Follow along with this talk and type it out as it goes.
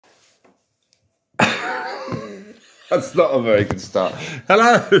That's not a very good start.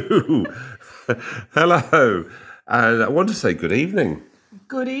 Hello. Hello. And I want to say good evening.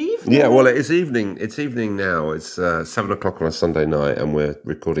 Good evening. Yeah, well, it is evening. It's evening now. It's 7 o'clock on a Sunday night, and we're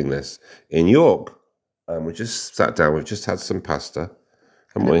recording this in York. We just sat down. We've just had some pasta,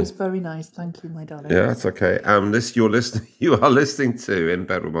 haven't we? It was very nice. Thank you, my darling. Yeah, that's okay. You are listening to In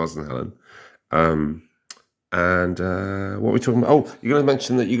Bed with Miles and Helen. And what are we talking about? Oh, you're going to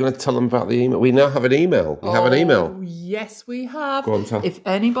mention that you're going to tell them about the email. We now have an email. We have an email. Yes, we have. Go on, tell. If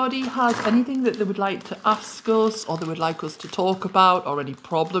anybody has anything that they would like to ask us, or they would like us to talk about, or any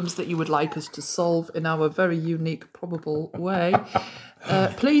problems that you would like us to solve in our very unique, probable way,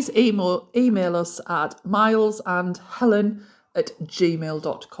 please email us at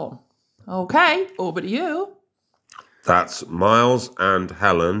milesandhelen@gmail.com. Okay, over to you. That's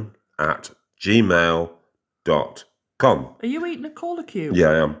milesandhelen@gmail.com. Are you eating a cola cube? Yeah,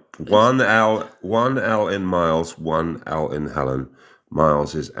 I am. One L in Miles, one L in Helen.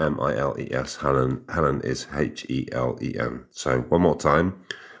 Miles is Miles. Helen is Helen. So one more time.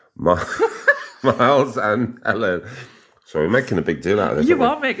 Miles and Helen. So we're making a big deal out of this. You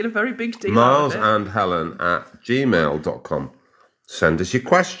are making a very big deal Miles out of it. and Helen @gmail.com. Send us your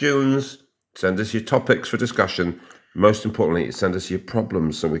questions. Send us your topics for discussion. Most importantly, send us your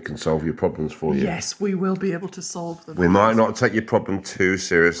problems so we can solve your problems for you. Yes, we will be able to solve them. We might not take your problem too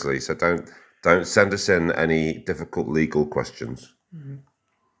seriously, so don't send us in any difficult legal questions. Mm-hmm.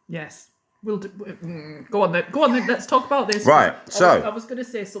 Yes, we'll do. Go on then. Let's talk about this. Right. I was going to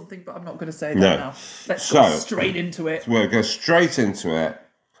say something, but I'm not going to say that now. Let's go straight into it. We'll go straight into it.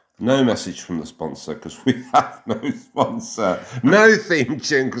 No message from the sponsor because we have no sponsor. No theme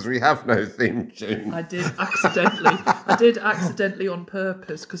tune because we have no theme tune. I did accidentally on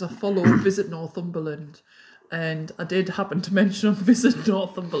purpose because I follow Visit Northumberland, and I did happen to mention on Visit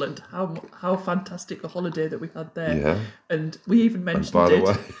Northumberland how fantastic a holiday that we had there. Yeah. And we even mentioned by it.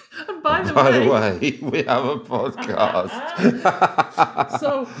 By the way, we have a podcast.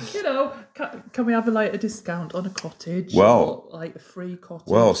 So, can we have a discount on a cottage? Well, or a free cottage?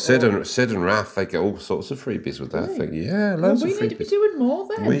 Well, Sid and Raph, they get all sorts of freebies with that thing. Yeah, loads of freebies. We need to be doing more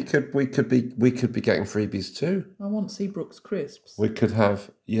then. We could be getting freebies too. I want Seabrooks crisps. We could have.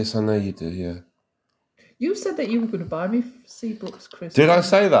 Yes, I know you do. Yeah. You said that you were going to buy me Seabrooks crisps. Did I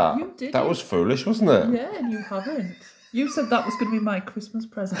say that? You did. That was foolish, wasn't it? Yeah, and you haven't. You said that was going to be my Christmas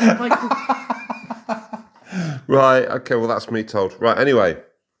present. Right, okay, well, that's me told. Right, anyway,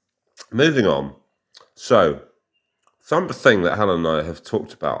 moving on. So, something that Helen and I have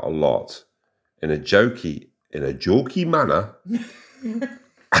talked about a lot in a jokey manner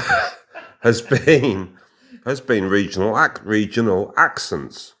has been regional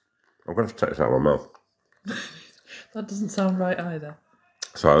accents. I'm going to have to take this out of my mouth. That doesn't sound right either.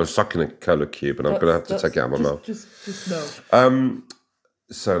 So I was sucking a cola cube, and I'm going to have to take it out of my mouth. Just no.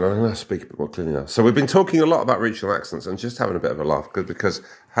 So now I'm going to speak a bit more clearly now. So we've been talking a lot about regional accents and just having a bit of a laugh, because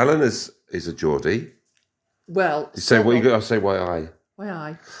Helen is a Geordie. Well, you say what you got to say. Why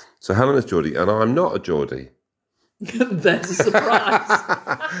I? So Helen is Geordie, and I'm not a Geordie. There's a surprise.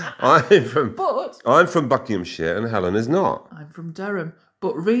 I'm from Buckinghamshire, and Helen is not. I'm from Durham,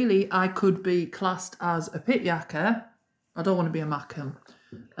 but really I could be classed as a pit yakker. I don't want to be a Mackham.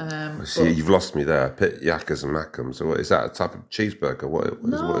 You've lost me there. Pit yakkers and Mackhams. So what is that, a type of cheeseburger? What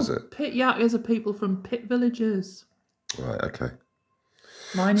is it? Pit yakkers are people from pit villages. Right, okay.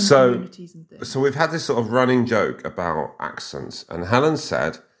 Mining communities and things. So we've had this sort of running joke about accents, and Helen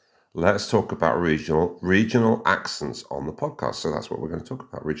said, let's talk about regional accents on the podcast. So that's what we're going to talk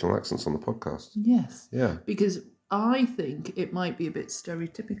about, regional accents on the podcast. Yes. Yeah. Because I think it might be a bit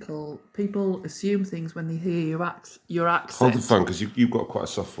stereotypical. People assume things when they hear your accent. Hold the phone, because you've got quite a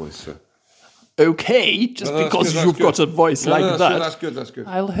soft voice, sir. Okay, because you've got a voice like that. That's good.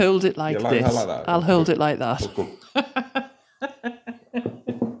 I'll hold it like this. Like that. I'll hold it like that.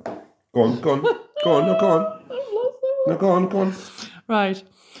 Go on. Go on. Right.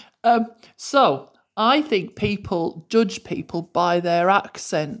 So I think people judge people by their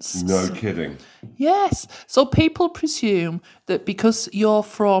accents. No kidding. Yes. So people presume that because you're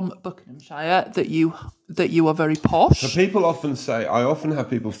from Buckinghamshire that you are very posh. So people often say, I often have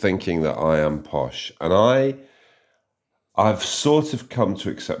people thinking that I am posh, and I've sort of come to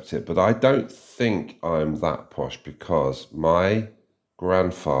accept it, but I don't think I'm that posh, because my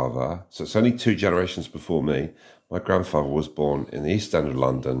grandfather, so it's only 2 generations before me, my grandfather was born in the East End of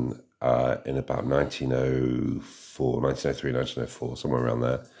London in about 1903, 1904, somewhere around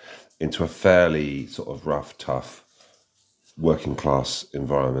there, into a fairly sort of rough, tough, working class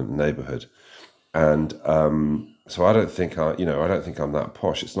environment, neighbourhood. And so I don't think I'm that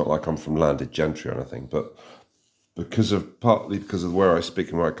posh. It's not like I'm from landed gentry or anything, but partly because of where I speak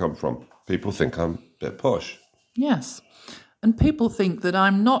and where I come from, people think I'm a bit posh. Yes. And people think that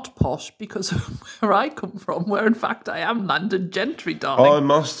I'm not posh because of where I come from, where in fact I am landed gentry, darling. I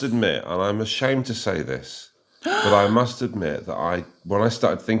must admit, and I'm ashamed to say this, but I must admit that when I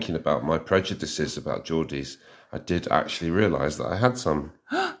started thinking about my prejudices about Geordies, I did actually realise that I had some.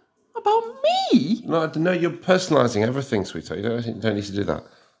 About me? No, you're personalising everything, sweetheart. You don't need to do that.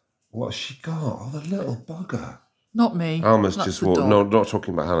 What's she got? Oh, the little bugger. Not me. Alma's That's just the walked. dog. No, not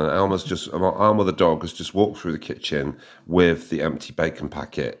talking about Helen. Alma the dog has just walked through the kitchen with the empty bacon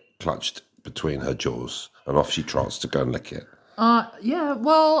packet clutched between her jaws, and off she trots to go and lick it. Yeah,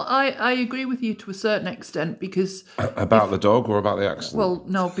 well, I agree with you to a certain extent because... About the dog or about the accent? Well,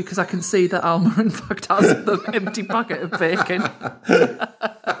 no, because I can see that Alma, in fact, has the empty packet of bacon.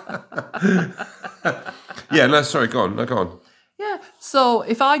 Yeah, no, sorry, go on. Yeah, so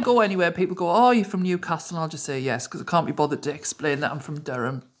if I go anywhere, people go, oh, you're from Newcastle, and I'll just say yes, because I can't be bothered to explain that I'm from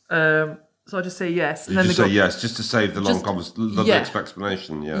Durham. So I just say yes. And you then just they say go, yes, just to save the next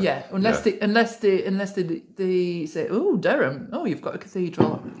explanation, yeah. Yeah, unless they say, oh, Durham, oh, you've got a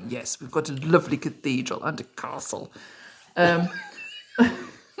cathedral. Yes, we've got a lovely cathedral and a castle. And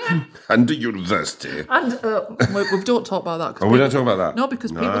a university. And we don't talk about that. We don't talk about that? No,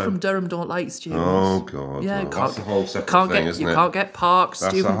 because people from Durham don't like students. Oh, God. Yeah, no, that's a whole separate thing, isn't it? You can't get parks,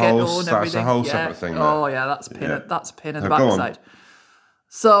 student ghetto and everything. That's a whole separate thing. Oh, yeah, that's a pain in the Go on. backside.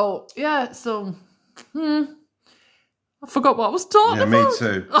 So, I forgot what I was talking about.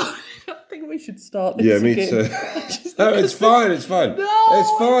 Yeah, me too. I think we should start this again. Me too. No, it's fine. No, it's fine.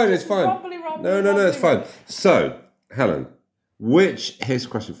 No, it's fine. So, Helen, here's a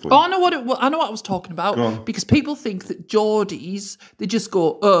question for you. Oh, I know what I was talking about, because people think that Geordies, they just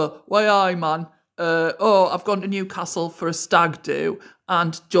go, why aye, man? I've gone to Newcastle for a stag do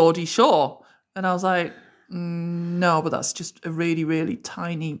and Geordie Shore. And I was like, no, but that's just a really, really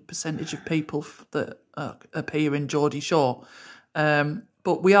tiny percentage of people that appear in Geordie Shore.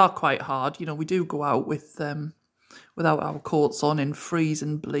 But we are quite hard. You know, we do go out without our coats on in freeze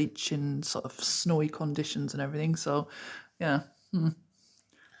and bleach in sort of snowy conditions and everything. So, yeah.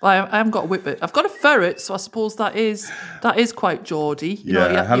 I haven't got a whippet. I've got a ferret, so I suppose that is quite Geordie. You know,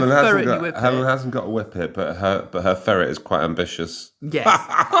 you have Helen your ferret and your whippet. Helen hasn't got a whippet, but her ferret is quite ambitious. Yes.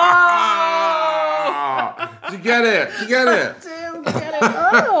 Did you get it? I do get it.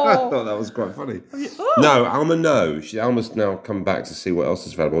 Oh. I thought that was quite funny. No, Alma, no. Alma's now come back to see what else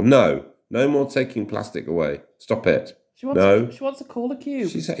is available. No more taking plastic away. Stop it. She wants a cola cube.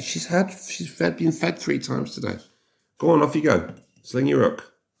 She's been fed 3 times today. Go on, off you go. Sling your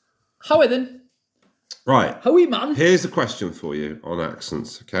hook. How then? Right. Howie, man. Here's a question for you on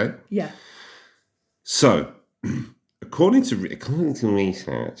accents, okay? Yeah. So, according to research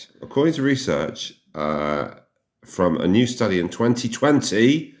from a new study in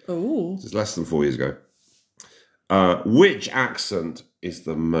 2020, this is less than 4 years ago, which accent is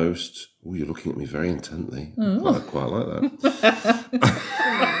the most... Oh, you're looking at me very intently. I quite like that.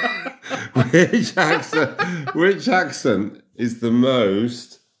 Which accent is the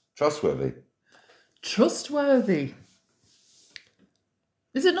most trustworthy? Trustworthy.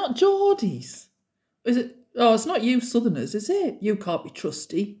 Is it not Geordies? Is it? Oh, it's not you Southerners, is it? You can't be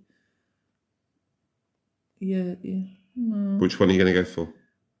trusty. Yeah. No. Which one are you going to go for?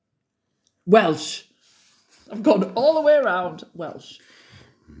 Welsh. I've gone all the way around. Welsh.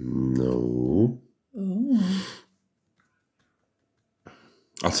 No. Oh.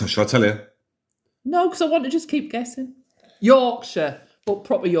 Shall I tell you? No, because I want to just keep guessing. Yorkshire, but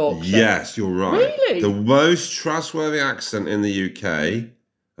proper Yorkshire. Yes, you're right. Really? The most trustworthy accent in the UK,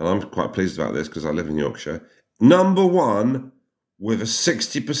 and I'm quite pleased about this because I live in Yorkshire, number 1 with a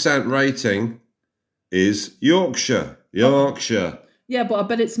 60% rating is Yorkshire. Yorkshire. Yeah, but I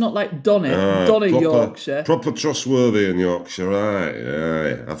bet it's not like Donna Yorkshire. Proper trustworthy in Yorkshire, right?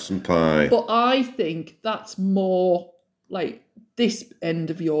 Yeah, have some pie. But I think that's more like this end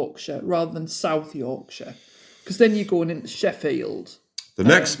of Yorkshire rather than South Yorkshire, because then you're going into Sheffield. The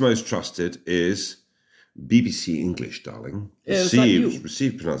next most trusted is BBC English, darling.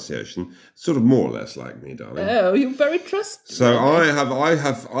 Received pronunciation, sort of more or less like me, darling. Oh, you're very trustworthy. So I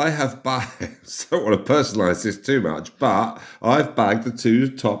have bagged. I don't want to personalise this too much, but I've bagged the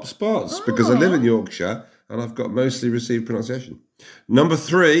 2 top spots because I live in Yorkshire and I've got mostly received pronunciation. Number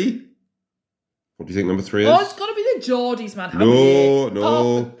 3. What do you think number 3 is? Oh, it's got to be the Geordies, man. No.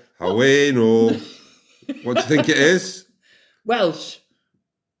 Howie, no. What do you think it is? Welsh.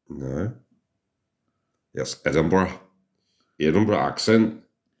 No. Yes, Edinburgh accent.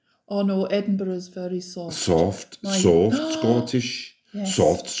 Oh no, Edinburgh is very soft. Soft, Scottish. Yes.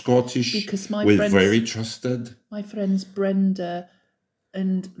 Soft Scottish. Because my we're friends- very trusted. My friends Brenda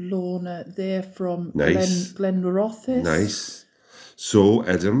and Lorna, they're from Nice. Glenrothes. Nice. So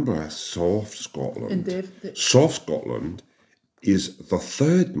Edinburgh, soft Scotland. And soft Scotland is the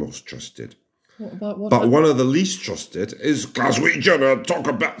third most trusted. what But one of the least trusted is Glaswegian. Talk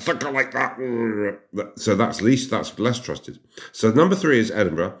a bit thicker like that. So that's less trusted. So number 3 is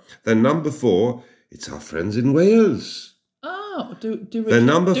Edinburgh. Then number 4, it's our friends in Wales. Oh, do Then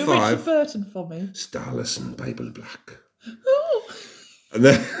number do 5, Richard Burton for me. Starless Bible Black. Oh, And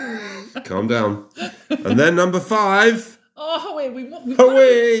then, calm down. And then number 5, away,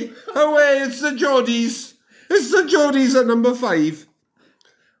 it's the Geordies. It's the Geordies at number 5.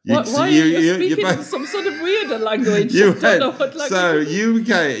 Why are you speaking in some sort of weirder language? I don't know what language. So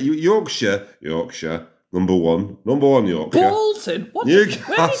UK, Yorkshire, number 1 Yorkshire. Bolton. Where have you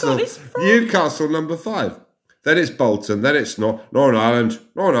got this from? Newcastle, number 5. Then it's Bolton. Then it's Northern Ireland.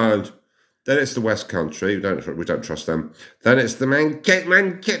 Then it's the West Country. We don't trust them. Then it's the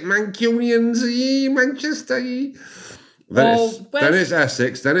Mancunians, Manchester. Then it's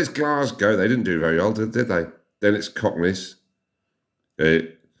Essex. Then it's Glasgow. They didn't do very well, did they? Then it's Cockneys. I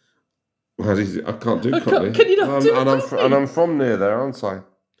can't do Cockney. Can you not do Cockney? And I'm from near there, aren't I?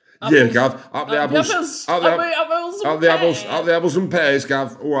 Yeah, Gav. Up the apples and pears,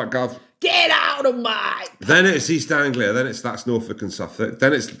 Gav. All right, Gav. Get out of my. Then it's East Anglia. Then that's Norfolk and Suffolk.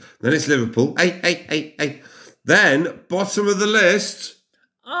 Then it's Liverpool. Hey. Then bottom of the list.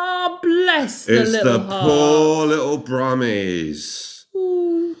 Oh, bless the it's little the heart. poor little Brummies.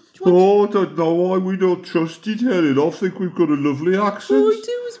 Ooh, I don't know why we don't trust it, Helen. I think we've got a lovely accent. Oh, I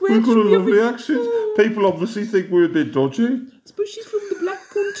do as well. We've got a lovely accent. People obviously think we're a bit dodgy. I suppose she's from the Black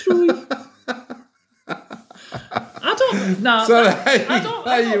Country. I don't know. So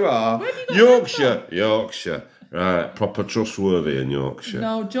there you are. Where have you got Yorkshire. Right, proper trustworthy in Yorkshire.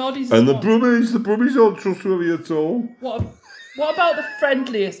 No, Geordie's and the Brummies aren't trustworthy at all. What about the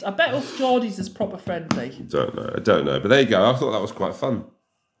friendliest? I bet us Geordies is proper friendly. I don't know. But there you go. I thought that was quite fun.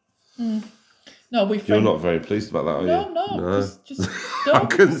 No, You're not very pleased about that, are you? No. Just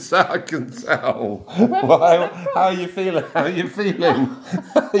I can tell. Why? How are you feeling? Are you a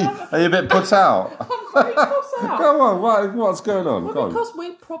bit put out? I'm very put out. Go on. What's going on? Well, because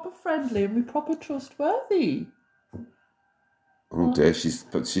we're proper friendly and we're proper trustworthy. Oh dear, she's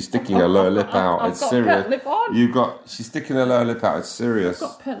sticking her lower lip out. It's serious. I've got pet lip on. She's sticking her lower lip out. It's serious. I've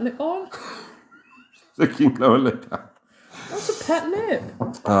got pet lip on. Sticking lower lip out. What's a pet lip?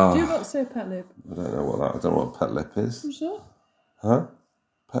 Oh, Do you not say pet lip? I don't know what pet lip is. What's that? Huh?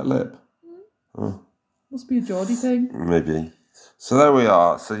 Pet lip? Oh. Must be a Geordie thing. Maybe. So there we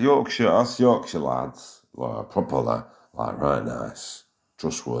are. So us Yorkshire lads, proper right nice,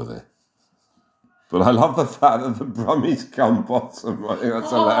 trustworthy. But I love the fact that the Brummies come bottom. I think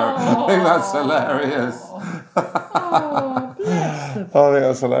that's hilarious. Oh, bless them. I think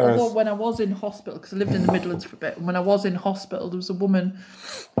that's hilarious. Although when I was in hospital, because I lived in the Midlands for a bit, when I was in hospital, there was a woman,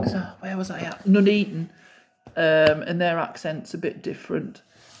 where was I at? Nuneaton, and their accent's a bit different.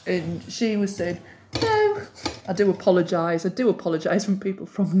 And she was saying, no, I do apologise from people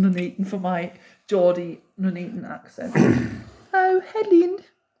from Nuneaton for my Geordie Nuneaton accent. Oh, Helen,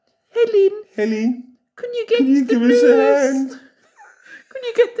 can you give us a hand? Can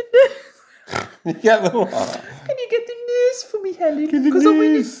you get the nurse? You get the what? Can you get the nurse for me, Helen? Get the Because I'm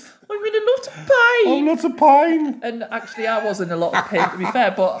in a lot of pain. I'm not a pain. And actually, I was in a lot of pain, to be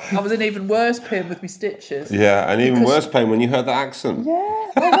fair, but I was in even worse pain with my stitches. Yeah, and even worse pain when you heard the accent. Yeah,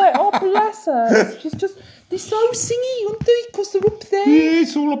 I was like, oh, bless her. She's just, they're so singy, aren't they? Because they're up there. Yeah,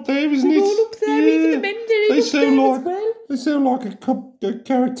 it's all up there, isn't it? They're all up there, even the men, they're up there as well. They sound like a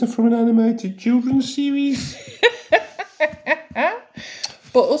character from an animated children's series.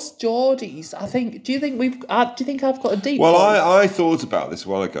 But us Geordies, I think. Do you think I've got a deep? Well, I thought about this a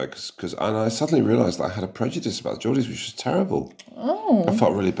while ago and I suddenly realised that I had a prejudice about the Geordies, which was terrible. Oh, I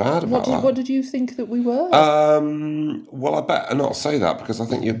felt really bad about that. What did you think that we were? Well, I better not say that because I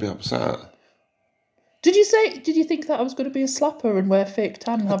think you'd be upset. Did you think that I was going to be a slapper and wear fake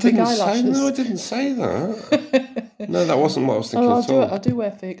tan and have big eyelashes? I didn't say that. No, that wasn't what I was thinking at all. I do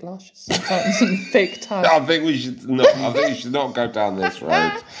wear fake lashes sometimes and fake tan. I think we should not go down this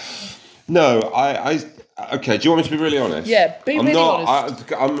road. No, okay, do you want me to be really honest? Yeah, really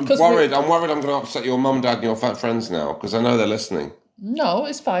honest. I'm worried I'm going to upset your mum, dad and your friends now because I know they're listening. No,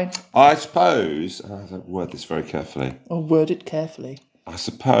 it's fine. I suppose, and I don't word this very carefully. Oh, word it carefully. I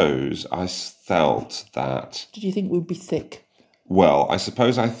suppose I felt that... Did you think we'd be thick? Well, I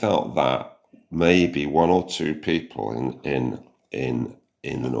suppose I felt that maybe one or two people in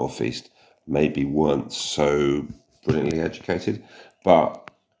the Northeast maybe weren't so brilliantly educated.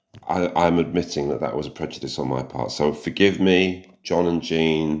 But I'm admitting that was a prejudice on my part. So forgive me, John and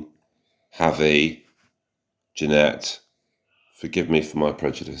Jean, Javi, Jeanette. Forgive me for my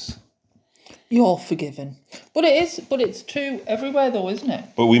prejudice. You're forgiven. But it's true everywhere though, isn't it?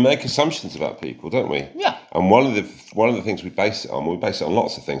 But we make assumptions about people, don't we? Yeah. And one of the things we base it on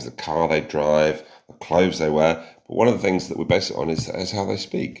lots of things: the car they drive, the clothes they wear. But one of the things that we base it on is how they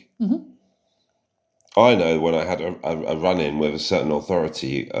speak. Mm-hmm. I know when I had a run-in with a certain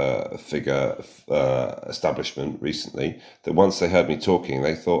authority figure establishment recently, that once they heard me talking,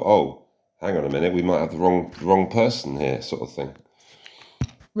 they thought, "Oh, hang on a minute, we might have the wrong person here," sort of thing.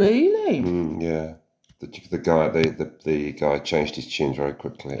 Really? Yeah. The guy changed his tune very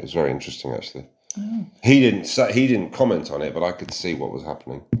quickly. It was very interesting, actually. Oh. He didn't comment on it, but I could see what was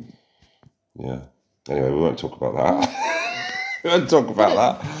happening. Yeah. Anyway, we won't talk about that. We won't talk about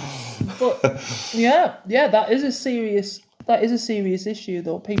that. But yeah, that is a serious issue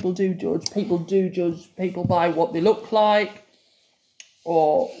though. People do judge people by what they look like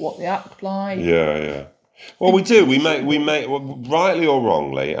or what they act like. Yeah. Well, we do. We make rightly or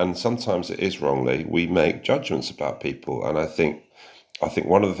wrongly, and sometimes it is wrongly. We make judgments about people, and I think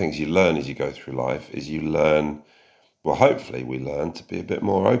one of the things you learn as you go through life is you learn. Well, hopefully, we learn to be a bit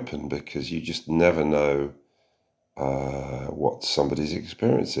more open, because you just never know what somebody's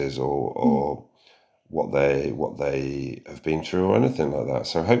experience is or what they have been through or anything like that.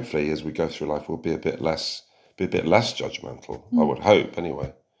 So hopefully, as we go through life, we'll be a bit less judgmental. I would hope,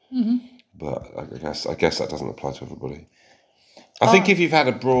 anyway. Mm-hmm. But I guess that doesn't apply to everybody. I think if you've had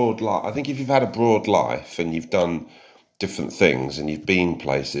a broad life and you've done different things and you've been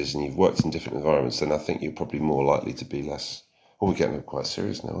places and you've worked in different environments, then I think you're probably more likely to be less. Oh, we're getting quite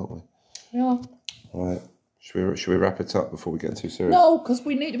serious now, aren't we? Yeah. All right. Should we wrap it up before we get too serious? No, because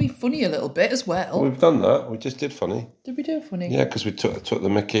we need to be funny a little bit as well. We've done that. We just did funny. Did we do funny? Yeah, because we took the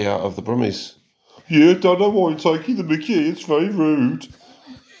mickey out of the Brummies. Yeah, don't know why you're taking the mickey. It's very rude.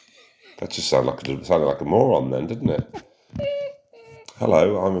 That just sounded like a moron then, didn't it?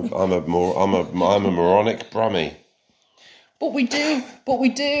 Hello, I'm a moronic Brummie. But we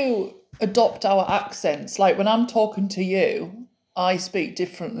do adopt our accents. Like when I'm talking to you, I speak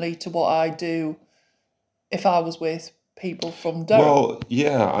differently to what I do if I was with people from Durham. Well,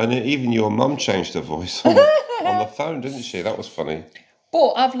 yeah, and even your mum changed her voice on the phone, didn't she? That was funny.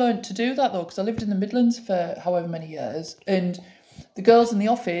 But I've learned to do that though, because I lived in the Midlands for however many years, and the girls in the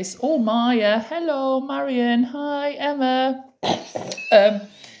office, oh Maya, hello Marion, hi Emma.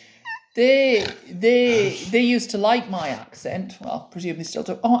 They used to like my accent. Well, presumably still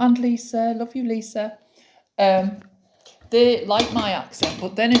do. Oh, and Lisa, love you, Lisa. They like my accent,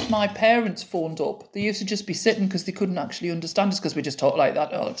 but then if my parents phoned up, they used to just be sitting because they couldn't actually understand us because we just talk like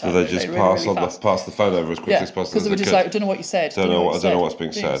that all the time. So they just pass the phone over as quickly as possible. Because they were just like, I don't know what you said. I don't know what's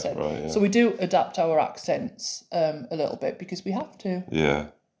being said. Right, yeah. So we do adapt our accents a little bit because we have to. Yeah.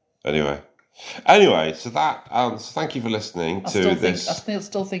 Anyway, so that. So thank you for listening to this. I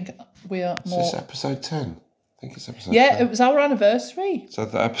still think we are more. Is this episode 10? I think it's episode 10. Yeah, it was our anniversary. So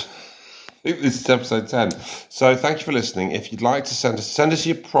this is episode 10. So thank you for listening. If you'd like to send us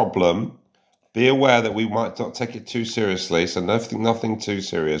your problem, be aware that we might not take it too seriously. So nothing too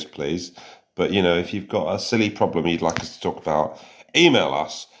serious, please. But, if you've got a silly problem you'd like us to talk about, email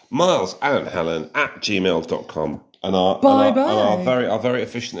us, milesandhelen@gmail.com. And our very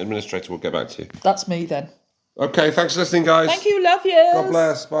efficient administrator will get back to you. That's me then. Okay, thanks for listening, guys. Thank you, love you. God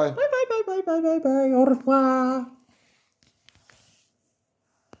bless. Bye. Bye. Au revoir.